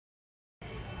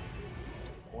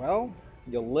Well,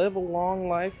 you live a long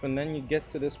life and then you get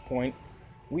to this point.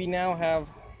 We now have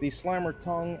the Slimer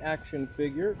tongue action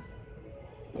figure.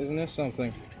 Isn't this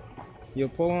something? You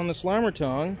pull on the Slimer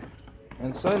tongue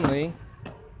and suddenly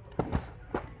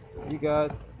you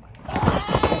got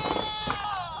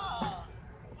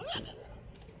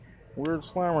weird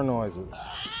Slimer noises.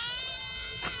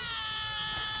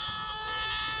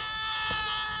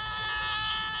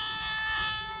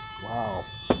 Wow.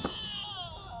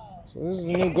 So this is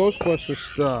the new Ghostbusters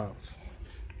stuff.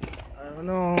 I don't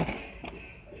know.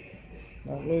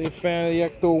 Not really a fan of the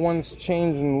Ecto one's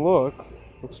change in look.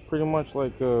 Looks pretty much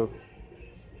like a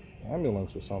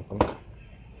ambulance or something.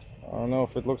 I don't know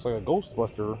if it looks like a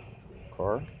Ghostbuster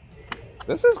car.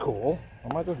 This is cool.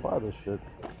 I might just buy this shit.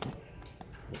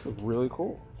 This is really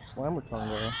cool. Slimer tongue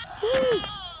there. Woo!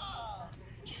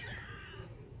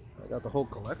 I got the whole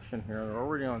collection here. They're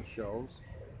already on shelves.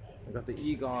 I got the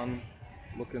Egon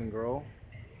looking girl.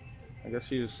 I guess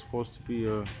she is supposed to be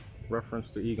a reference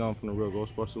to Egon from the real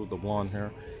Ghostbusters with the blonde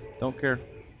hair. Don't care.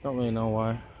 Don't really know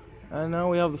why. And now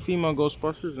we have the female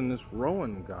Ghostbusters and this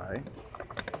Rowan guy.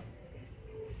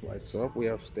 Lights up. We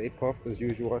have Stay Puft as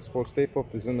usual. I suppose Stay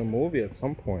Puft is in the movie at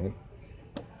some point.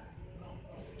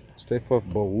 Stay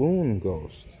Puft Balloon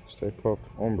Ghost. Stay Puft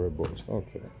Ombre Ghost.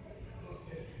 Okay.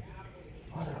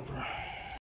 Whatever.